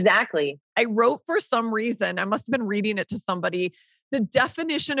 Exactly. I wrote for some reason, I must have been reading it to somebody, the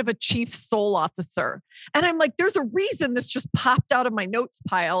definition of a chief soul officer. And I'm like, there's a reason this just popped out of my notes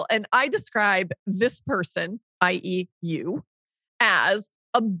pile. And I describe this person, i.e. you, as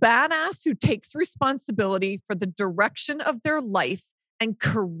a badass who takes responsibility for the direction of their life and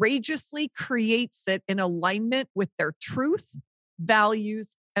courageously creates it in alignment with their truth,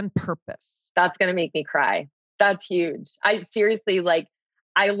 values, and purpose. That's going to make me cry. That's huge. I seriously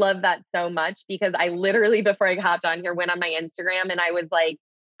I love that so much because I literally, before I hopped on here, went on my Instagram and I was like,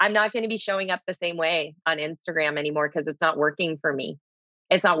 I'm not going to be showing up the same way on Instagram anymore because it's not working for me.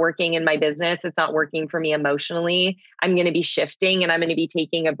 It's not working in my business. It's not working for me emotionally. I'm going to be shifting and I'm going to be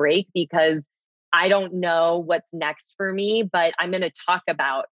taking a break because I don't know what's next for me, but I'm going to talk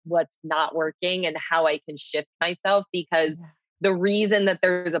about what's not working and how I can shift myself because the reason that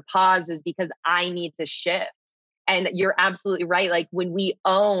there's a pause is because I need to shift. And you're absolutely right. Like when we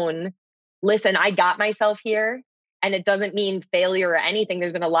listen, I got myself here and it doesn't mean failure or anything.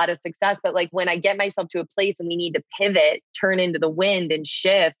 There's been a lot of success, but like when I get myself to a place and we need to pivot, turn into the wind and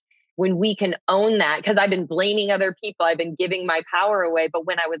shift, when we can own that, because I've been blaming other people, I've been giving my power away. But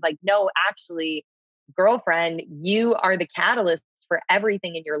when I was like, no, actually, girlfriend, you are the catalyst for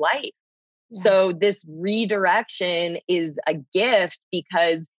everything in your life. Yeah. So this redirection is a gift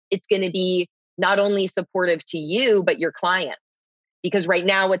because it's going to be not only supportive to you, but your clients. Because right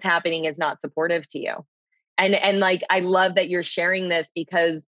now what's happening is not supportive to you. And like, I love that you're sharing this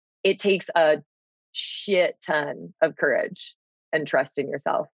because it takes a shit ton of courage and trust in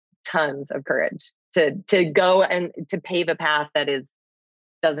yourself, tons of courage to go and to pave a path that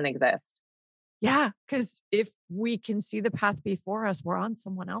doesn't exist. Yeah. Cause if we can see the path before us, we're on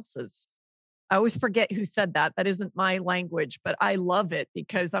someone else's. I always forget who said that. That isn't my language, but I love it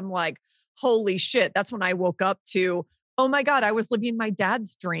because I'm like, holy shit. That's when I woke up to, oh my God, I was living my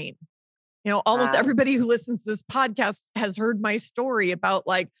dad's dream. Almost Wow. everybody who listens to this podcast has heard my story about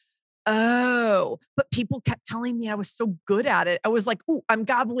like, oh, but people kept telling me I was so good at it. I was like, oh, I'm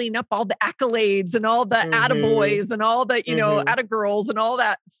gobbling up all the accolades and all the Mm-hmm. attaboys and all the, Mm-hmm. attagirls and all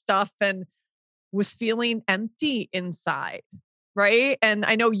that stuff. And was feeling empty inside, right? And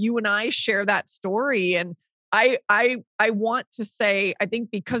I know you and I share that story, and I want to say I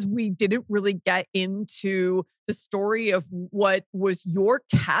think because we didn't really get into the story of what was your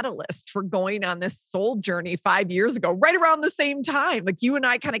catalyst for going on this soul journey 5 years ago, right around the same time. Like you and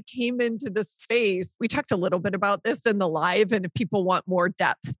I kind of came into this space. We talked a little bit about this in the live, and if people want more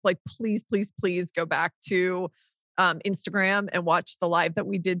depth, like please, please, please go back to Instagram and watch the live that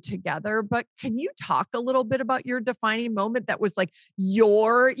we did together. But can you talk a little bit about your defining moment that was like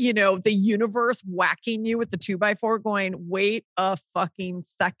the universe whacking you with the 2x4 going, wait a fucking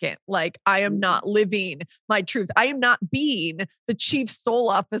second. Like I am not living my truth. I am not being the chief soul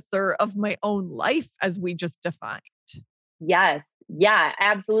officer of my own life as we just defined. Yes. Yeah,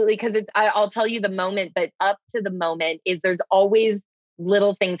 absolutely. Cause I'll tell you the moment, but up to the moment is there's always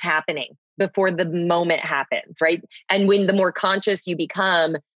little things happening before the moment happens. Right. And when the more conscious you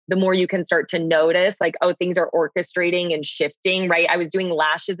become, the more you can start to notice like, oh, things are orchestrating and shifting. Right. I was doing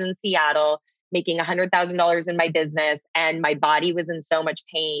lashes in Seattle, making $100,000 in my business, and my body was in so much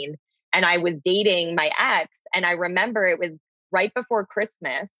pain. And I was dating my ex. And I remember it was right before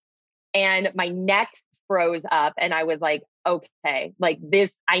Christmas, and my neck froze up, and I was like, okay, like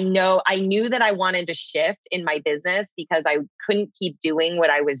this, I knew that I wanted to shift in my business because I couldn't keep doing what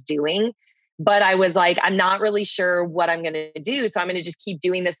I was doing. But I was like, I'm not really sure what I'm going to do. So I'm going to just keep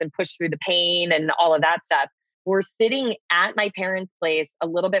doing this and push through the pain and all of that stuff. We're sitting at my parents' place a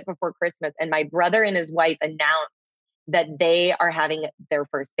little bit before Christmas, and my brother and his wife announced that they are having their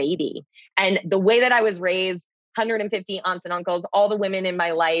first baby. And the way that I was raised, 150 aunts and uncles, all the women in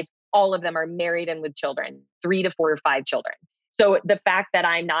my life, all of them are married and with children, 3 to 4 or 5 children. So the fact that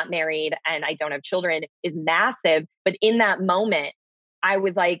I'm not married and I don't have children is massive. But in that moment, I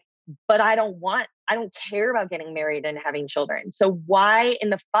was like, but I don't care about getting married and having children. So why in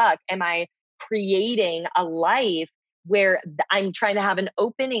the fuck am I creating a life where I'm trying to have an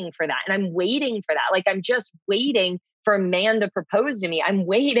opening for that? And I'm waiting for that. Like I'm just waiting for a man to propose to me. I'm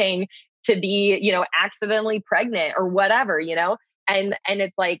waiting to be, accidentally pregnant or whatever, and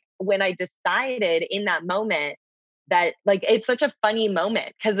it's like when I decided in that moment that like it's such a funny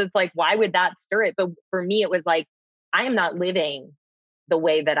moment because it's like, why would that stir it? But for me, it was like, I am not living the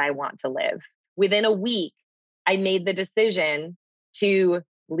way that I want to live. Within a week, I made the decision to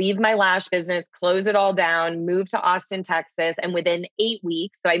leave my lash business, close it all down, move to Austin, Texas. And within 8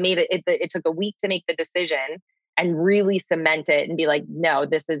 weeks, so I made it took a week to make the decision and really cement it and be like, no,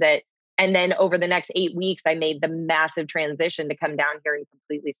 this is it. And then over the next 8 weeks, I made the massive transition to come down here and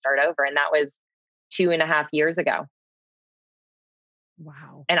completely start over. And that was 2.5 years ago.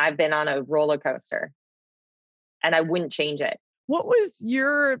 Wow. And I've been on a roller coaster and I wouldn't change it. What was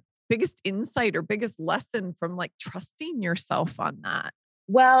your biggest insight or biggest lesson from like trusting yourself on that?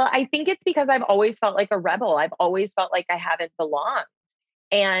 Well, I think it's because I've always felt like a rebel. I've always felt like I haven't belonged.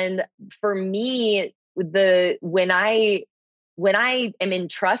 And for me, when I am in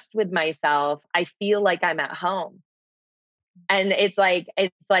trust with myself, I feel like I'm at home. And it's like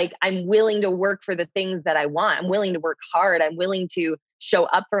I'm willing to work for the things that I want. I'm willing to work hard. I'm willing to show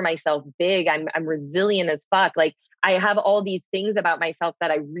up for myself big. I'm resilient as fuck. Like I have all these things about myself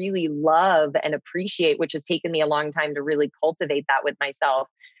that I really love and appreciate, which has taken me a long time to really cultivate that with myself.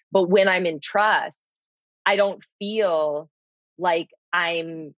 But when I'm in trust, I don't feel like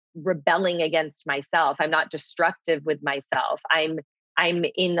I'm rebelling against myself. I'm not destructive with myself. I'm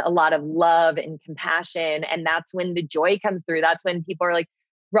in a lot of love and compassion. And that's when the joy comes through. That's when people are like,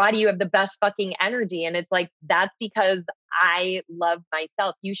 Roddy, you have the best fucking energy. And it's like, that's because I love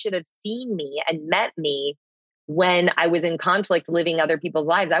myself. You should have seen me and met me when I was in conflict living other people's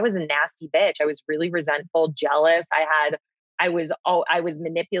lives. I was a nasty bitch. I was really resentful, jealous. I was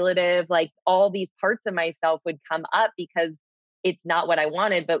manipulative. Like all these parts of myself would come up because it's not what I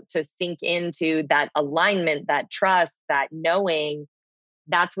wanted, but to sink into that alignment, that trust, that knowing,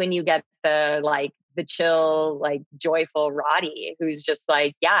 that's when you get the chill, like joyful Roddy, who's just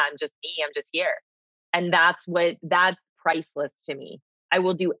like, yeah, I'm just me, I'm just here. And that's priceless to me. I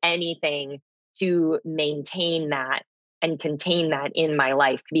will do anything to maintain that and contain that in my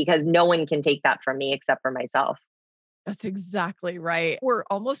life because no one can take that from me except for myself. That's exactly right. We're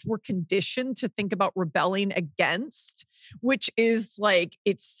conditioned to think about rebelling against, which is like,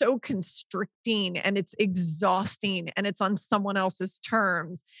 it's so constricting and it's exhausting and it's on someone else's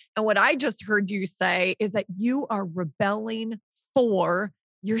terms. And what I just heard you say is that you are rebelling for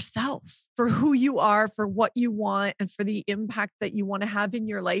yourself, for who you are, for what you want, and for the impact that you want to have in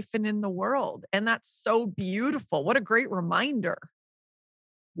your life and in the world. And that's so beautiful. What a great reminder.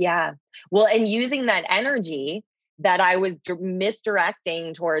 Yeah. Well, and using that energy that I was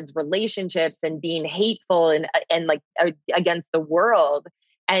misdirecting towards relationships and being hateful and like against the world,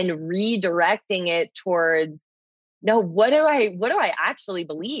 and redirecting it towards, no, what do I actually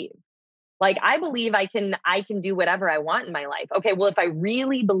believe? Like, I believe I can do whatever I want in my life. Okay, well, if I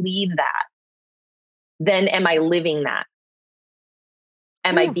really believe that, then am I living that?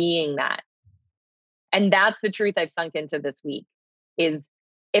 Am I Whew. being that? And that's the truth I've sunk into this week is,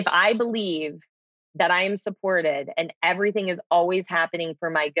 if I believe that I am supported and everything is always happening for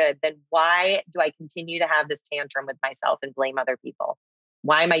my good, then why do I continue to have this tantrum with myself and blame other people?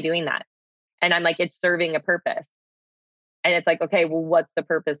 Why am I doing that? And I'm like, it's serving a purpose. And it's like, okay, well, what's the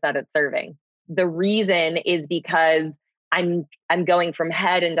purpose that it's serving? The reason is because I'm going from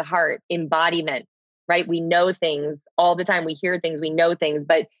head into heart, embodiment, right? We know things all the time. We hear things, we know things,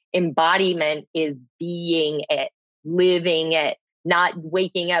 but embodiment is being it, living it, not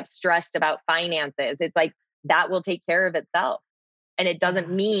waking up stressed about finances. It's like that will take care of itself. And it doesn't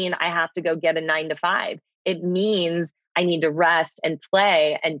Yeah. mean I have to go get a 9 to 5. It means I need to rest and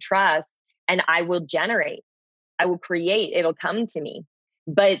play and trust, and I will generate. I will create, it'll come to me.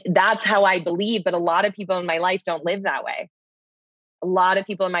 But that's how I believe. But a lot of people in my life don't live that way. A lot of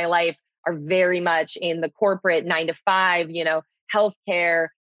people in my life are very much in the corporate 9 to 5, healthcare,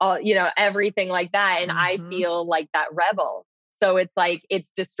 all, everything like that. And I Mhm. feel like that rebel. So it's like,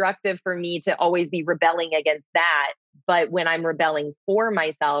 it's destructive for me to always be rebelling against that. But when I'm rebelling for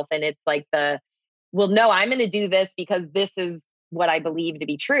myself, and it's like well, no, I'm going to do this because this is what I believe to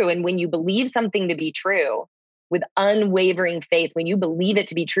be true. And when you believe something to be true with unwavering faith, when you believe it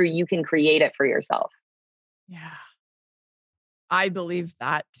to be true, you can create it for yourself. Yeah. I believe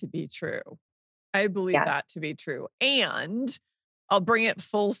that to be true. I believe Yeah. that to be true. And I'll bring it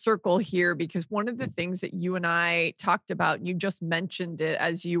full circle here because one of the things that you and I talked about, you just mentioned it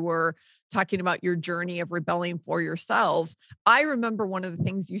as you were talking about your journey of rebelling for yourself. I remember one of the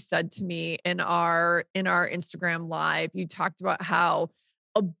things you said to me in our Instagram live. You talked about how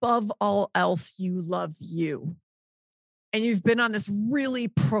above all else you love you. And you've been on this really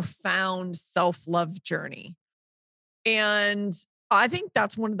profound self-love journey. And I think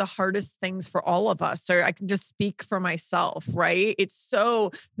that's one of the hardest things for all of us. So I can just speak for myself, right? It's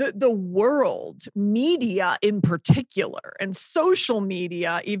so the world, media in particular, and social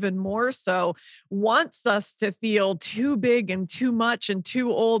media even more so, wants us to feel too big and too much and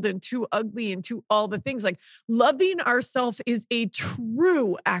too old and too ugly and too all the things. Like loving ourselves is a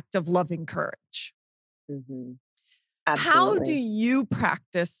true act of loving courage. Hmm. How do Absolutely. you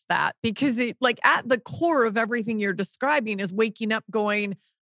practice that? Because it like at the core of everything you're describing is waking up going,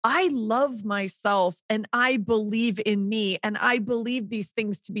 I love myself and I believe in me and I believe these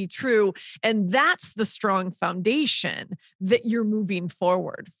things to be true. And that's the strong foundation that you're moving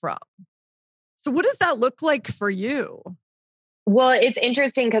forward from. So what does that look like for you? Well, it's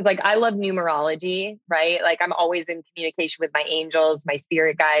interesting because, like, I love numerology, right? Like, I'm always in communication with my angels, my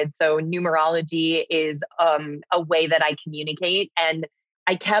spirit guides. So numerology is a way that I communicate. And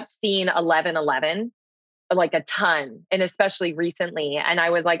I kept seeing 1111 like a ton, and especially recently. And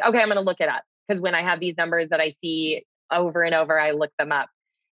I was like, okay, I'm going to look it up, because when I have these numbers that I see over and over, I look them up.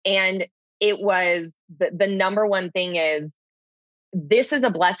 And it was the number one thing is, this is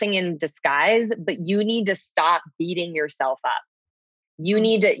a blessing in disguise, but you need to stop beating yourself up.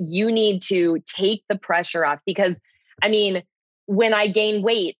 Mm. You need to take the pressure off, because I mean, when I gain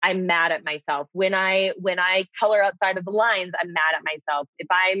weight, I'm mad at myself. When I color outside of the lines, I'm mad at myself. If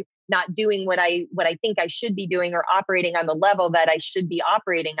I'm not doing what I think I should be doing, or operating on the level that I should be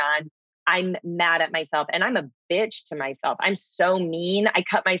operating on, I'm mad at myself, and I'm a bitch to myself. I'm so mean. I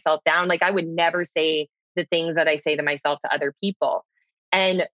cut myself down. Like, I would never say the things that I say to myself to other people.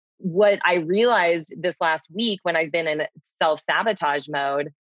 And what I realized this last week, when I've been in self sabotage mode,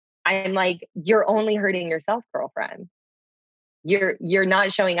 I'm like, you're only hurting yourself, girlfriend. You're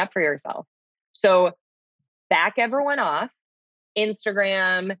not showing up for yourself. So back everyone off.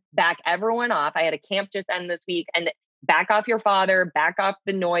 Instagram, back everyone off. I had a camp just end this week, and back off your father, back off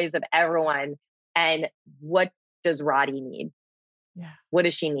the noise of everyone. And what does Roddy need? Yeah. What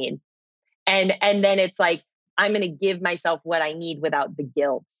does she need? And then it's like, I'm going to give myself what I need without the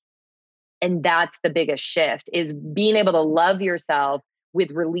guilt. And that's the biggest shift, is being able to love yourself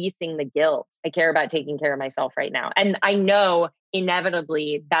with releasing the guilt. I care about taking care of myself right now. And I know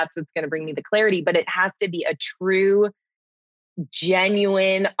inevitably that's what's going to bring me the clarity, but it has to be a true,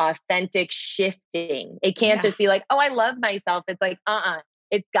 genuine, authentic shifting. It can't just be like, oh, I love myself. It's like,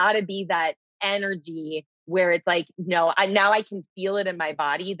 it's got to be that energy where it's like, no, now I can feel it in my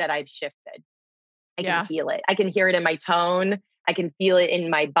body that I've shifted. I can feel it. I can hear it in my tone. I can feel it in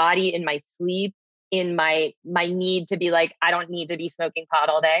my body, in my sleep, in my need to be like, I don't need to be smoking pot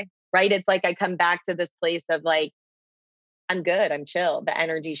all day. Right. It's like I come back to this place of like, I'm good. I'm chill. The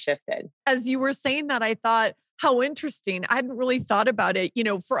energy shifted. As you were saying that, I thought, how interesting. I hadn't really thought about it. You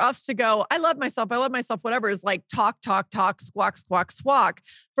know, for us to go, I love myself, whatever, is like talk, squawk, squawk, squawk.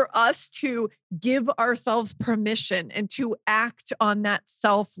 For us to give ourselves permission and to act on that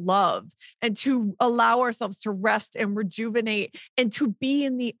self-love and to allow ourselves to rest and rejuvenate and to be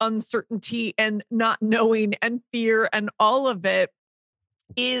in the uncertainty and not knowing and fear and all of it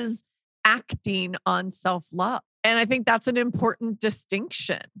is acting on self-love. And I think that's an important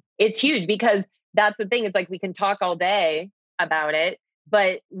distinction. It's huge, because that's the thing. It's like we can talk all day about it,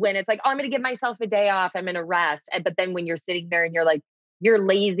 but when it's like, oh, I'm going to give myself a day off, I'm going to rest. But then when you're sitting there and you're like, you're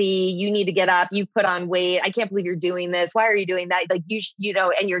lazy, you need to get up, you put on weight, I can't believe you're doing this. Why are you doing that? Like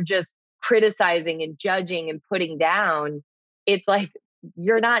and you're just criticizing and judging and putting down. It's like,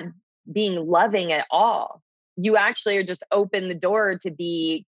 you're not being loving at all. You actually are just open the door to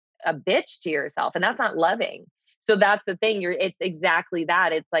be a bitch to yourself. And that's not loving. So that's the thing. It's exactly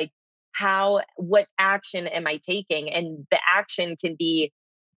that. It's like, what action am I taking? And the action can be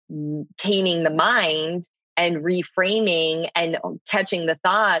taming the mind and reframing and catching the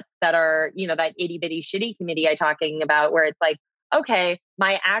thoughts that are, that itty bitty shitty committee I talking about, where it's like, okay,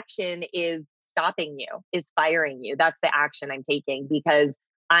 my action is stopping you, is firing you. That's the action I'm taking, because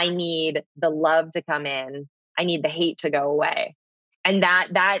I need the love to come in. I need the hate to go away. And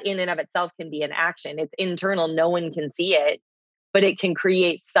that in and of itself can be an action. It's internal. No one can see it, but it can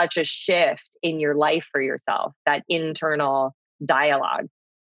create such a shift in your life for yourself, that internal dialogue.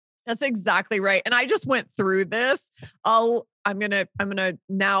 That's exactly right. And I just went through this. I'm going to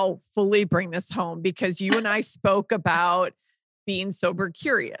now fully bring this home, because you and I spoke about being sober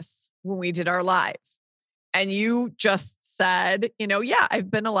curious when we did our live. And you just said, I've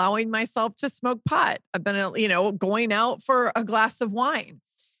been allowing myself to smoke pot. I've been, going out for a glass of wine.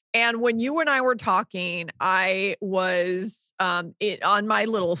 And when you and I were talking, I was on my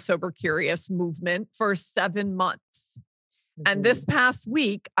little sober curious movement for 7 months. Mm-hmm. And this past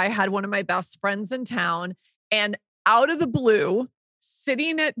week, I had one of my best friends in town, and out of the blue,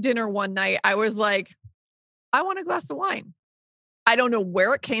 sitting at dinner one night, I was like, I want a glass of wine. I don't know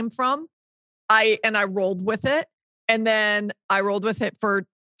where it came from. I rolled with it. And then I rolled with it for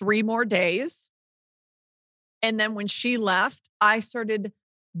 3 more days. And then when she left, I started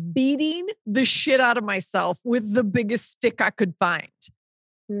beating the shit out of myself with the biggest stick I could find.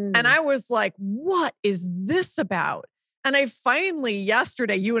 And I was like, what is this about? And I finally,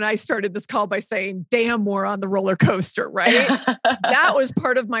 yesterday, you and I started this call by saying, damn, we're on the roller coaster, right? That was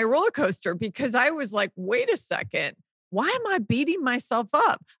part of my roller coaster, because I was like, wait a second. Why am I beating myself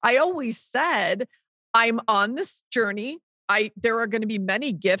up? I always said, I'm on this journey. There are going to be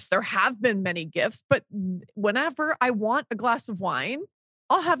many gifts. There have been many gifts, but whenever I want a glass of wine,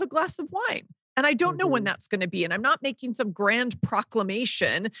 I'll have a glass of wine. And I don't know when that's going to be. And I'm not making some grand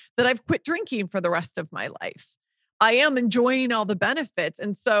proclamation that I've quit drinking for the rest of my life. I am enjoying all the benefits.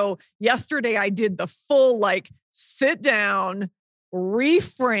 And so yesterday I did the full, sit down,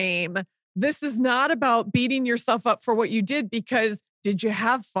 reframe. This is not about beating yourself up for what you did, because did you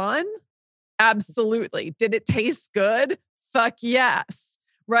have fun? Absolutely. Did it taste good? Fuck yes.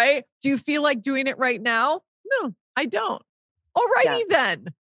 Right? Do you feel like doing it right now? No, I don't. Alrighty then.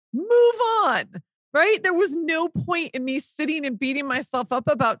 Move on. Right? There was no point in me sitting and beating myself up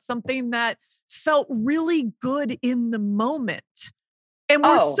about something that felt really good in the moment. And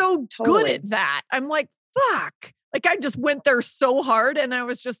we're so good at that. I'm like, fuck. I just went there so hard, and I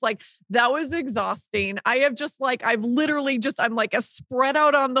was just like, that was exhausting. I've literally I'm a spread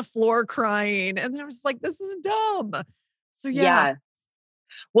out on the floor crying. And I was just like, this is dumb. So yeah.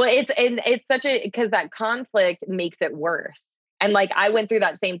 Well, it's such because that conflict makes it worse. And I went through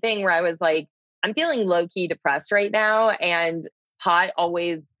that same thing where I was like, I'm feeling low key depressed right now. And pot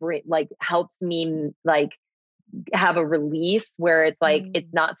always helps me have a release where it's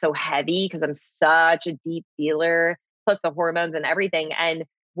it's not so heavy, because I'm such a deep feeler, plus the hormones and everything. And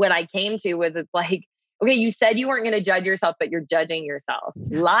what I came to was, it's like, okay, you said you weren't going to judge yourself, but you're judging yourself.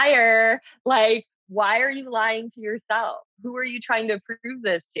 Liar. why are you lying to yourself? Who are you trying to prove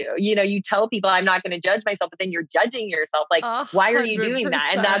this to? You tell people I'm not going to judge myself, but then you're judging yourself. Like, why are you doing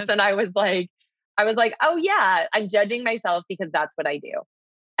that? And that's when I was like, oh yeah, I'm judging myself because that's what I do.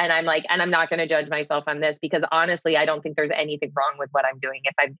 And I'm like, and I'm not going to judge myself on this because honestly, I don't think there's anything wrong with what I'm doing.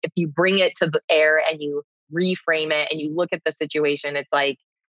 If you bring it to the air and you reframe it and you look at the situation, it's like,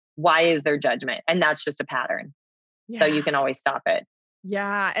 why is there judgment? And that's just a pattern. Yeah. So you can always stop it.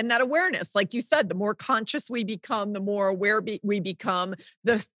 Yeah. And that awareness, like you said, the more conscious we become, the more aware we become,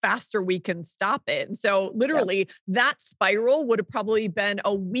 the faster we can stop it. And so literally that spiral would have probably been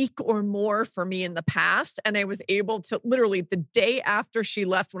a week or more for me in the past. And I was able to literally the day after she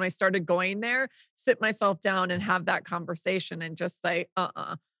left, when I started going there, sit myself down and have that conversation and just say,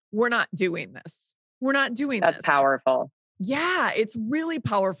 we're not doing this. We're not doing this. That's powerful. Yeah, it's really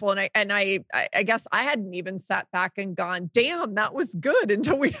powerful. And I guess I hadn't even sat back and gone, damn, that was good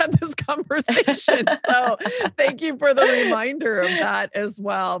until we had this conversation. So thank you for the reminder of that as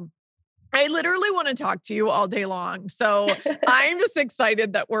well. I literally want to talk to you all day long. So I'm just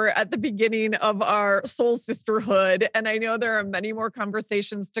excited that we're at the beginning of our soul sisterhood. And I know there are many more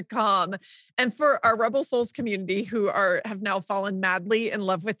conversations to come. And for our Rebel Souls community who have now fallen madly in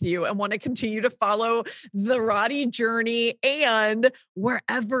love with you and want to continue to follow the Roddy journey and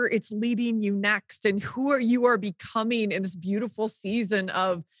wherever it's leading you next and who you are becoming in this beautiful season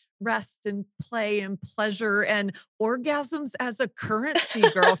of rest and play and pleasure and orgasms as a currency,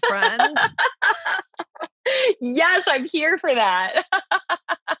 girlfriend. Yes, I'm here for that.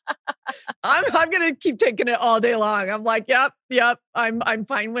 I'm going to keep taking it all day long. I'm like, yep. I'm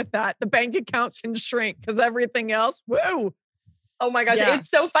fine with that. The bank account can shrink because everything else, woo. Oh my gosh. Yeah.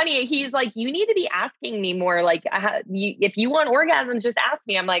 It's so funny. He's like, you need to be asking me more. Like, if you want orgasms, just ask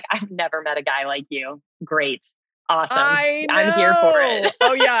me. I'm like, I've never met a guy like you. Great. Awesome. I'm here for it.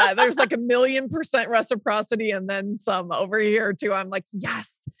 Oh yeah. There's like 1,000,000% reciprocity and then some over here too. I'm like,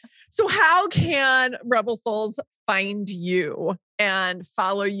 yes. So how can Rebel Souls find you and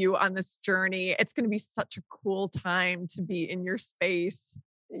follow you on this journey? It's going to be such a cool time to be in your space.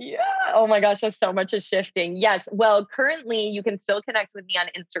 Yeah. Oh my gosh. There's so much is shifting. Yes. Well, currently you can still connect with me on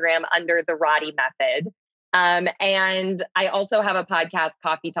Instagram under the Roddy Method. And I also have a podcast,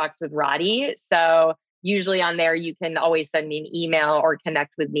 Coffee Talks with Roddy. So usually on there, you can always send me an email or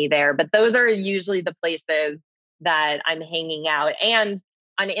connect with me there. But those are usually the places that I'm hanging out. And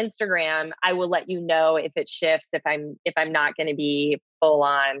on Instagram, I will let you know if it shifts, if I'm not going to be full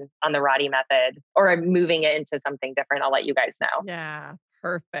on the Roddy Method or I'm moving it into something different. I'll let you guys know. Yeah.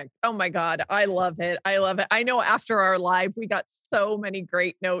 Perfect. Oh my God. I love it. I love it. I know after our live, we got so many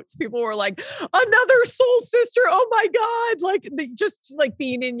great notes. People were like, another soul sister. Oh my God. Like just like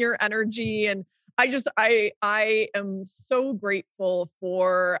being in your energy. And I am so grateful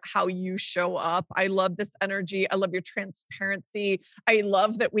for how you show up. I love this energy. I love your transparency. I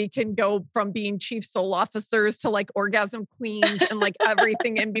love that we can go from being chief soul officers to like orgasm queens and like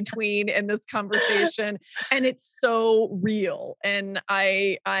everything in between in this conversation. And it's so real. And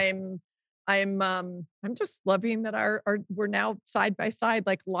I'm just loving that we're now side by side,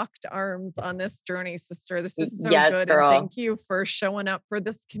 like locked arms on this journey, sister. This is so good. Girl. And thank you for showing up for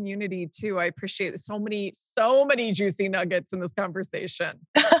this community too. I appreciate so many juicy nuggets in this conversation.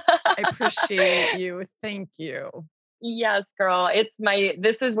 I appreciate you. Thank you. Yes, girl.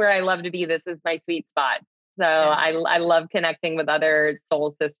 This is where I love to be. This is my sweet spot. So yeah. I love connecting with other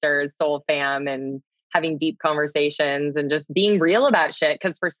soul sisters, soul fam, and having deep conversations and just being real about shit.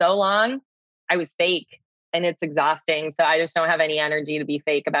 Cause for so long, I was fake and it's exhausting. So I just don't have any energy to be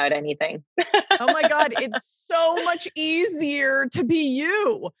fake about anything. Oh my God. It's so much easier to be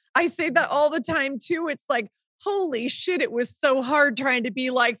you. I say that all the time too. It's like, holy shit, it was so hard trying to be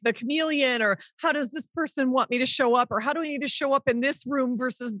like the chameleon, or how does this person want me to show up? Or how do I need to show up in this room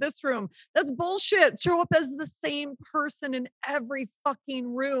versus this room? That's bullshit. Show up as the same person in every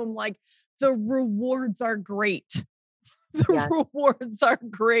fucking room. Like the rewards are great. Rewards are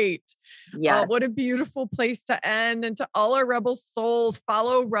great. Yeah. What a beautiful place to end. And to all our Rebel Souls,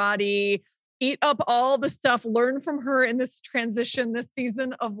 follow Roddy, eat up all the stuff, learn from her in this transition, this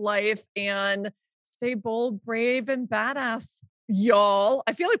season of life, and stay bold, brave, and badass. Y'all.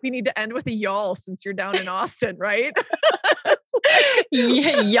 I feel like we need to end with a y'all since you're down in Austin, right?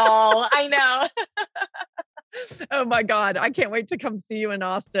 Yeah, y'all. I know. Oh my God. I can't wait to come see you in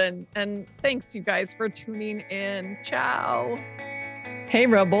Austin. And thanks you guys for tuning in. Ciao. Hey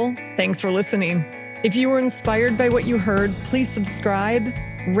Rebel, thanks for listening. If you were inspired by what you heard, please subscribe,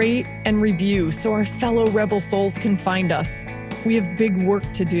 rate, and review so our fellow Rebel Souls can find us. We have big work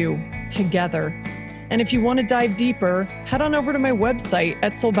to do together. And if you want to dive deeper, head on over to my website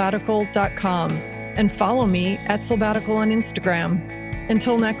at soulbatical.com. and follow me at Soulbatical on Instagram.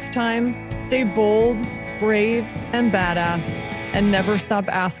 Until next time, stay bold, brave, and badass, and never stop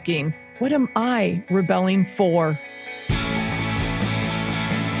asking, what am I rebelling for?